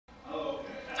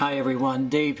Hi everyone,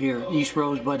 Dave here, East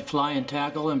Rosebud Fly and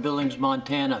Tackle in Billings,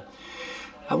 Montana.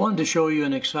 I wanted to show you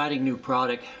an exciting new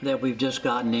product that we've just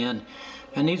gotten in,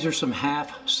 and these are some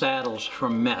half saddles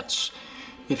from Metz.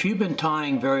 If you've been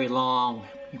tying very long,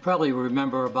 you probably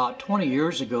remember about 20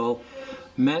 years ago,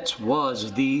 Metz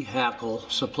was the hackle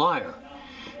supplier.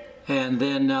 And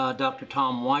then Dr.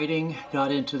 Tom Whiting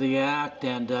got into the act,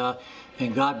 and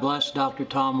God bless Dr.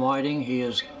 Tom Whiting. He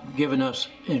has given us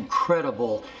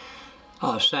incredible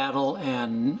saddle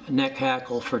and neck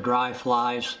hackle for dry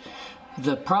flies.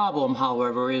 The problem,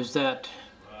 however, is that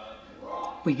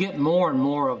we get more and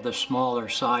more of the smaller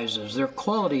sizes. They're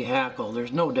quality hackle,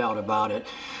 there's no doubt about it.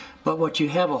 But what you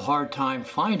have a hard time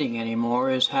finding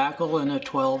anymore is hackle in the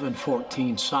 12 and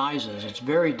 14 sizes. It's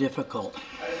very difficult.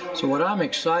 So what I'm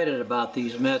excited about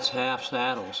these Metz half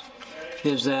saddles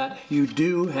is that you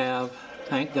do have,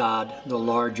 thank God, the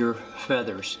larger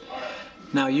feathers.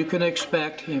 Now you can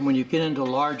expect, and when you get into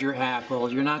larger hackle,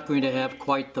 you're not going to have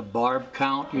quite the barb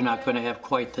count, you're not going to have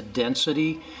quite the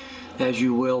density as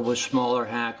you will with smaller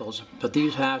hackles. But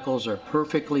these hackles are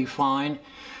perfectly fine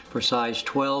for size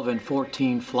 12 and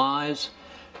 14 flies.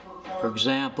 For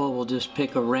example, we'll just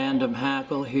pick a random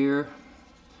hackle here,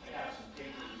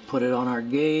 put it on our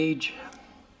gauge.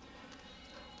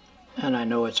 And I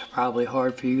know it's probably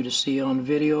hard for you to see on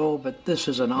video, but this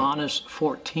is an honest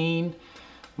 14.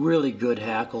 Really good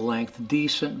hackle length,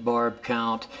 decent barb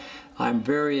count. I'm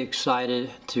very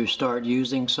excited to start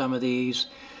using some of these.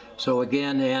 So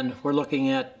again, and we're looking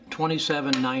at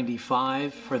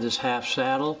 $27.95 for this half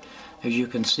saddle. As you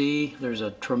can see, there's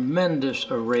a tremendous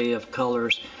array of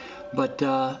colors, but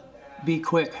be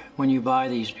quick when you buy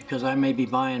these because I may be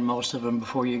buying most of them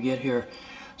before you get here.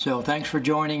 So thanks for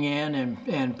joining in,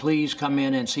 and please come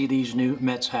in and see these new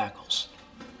Metz hackles.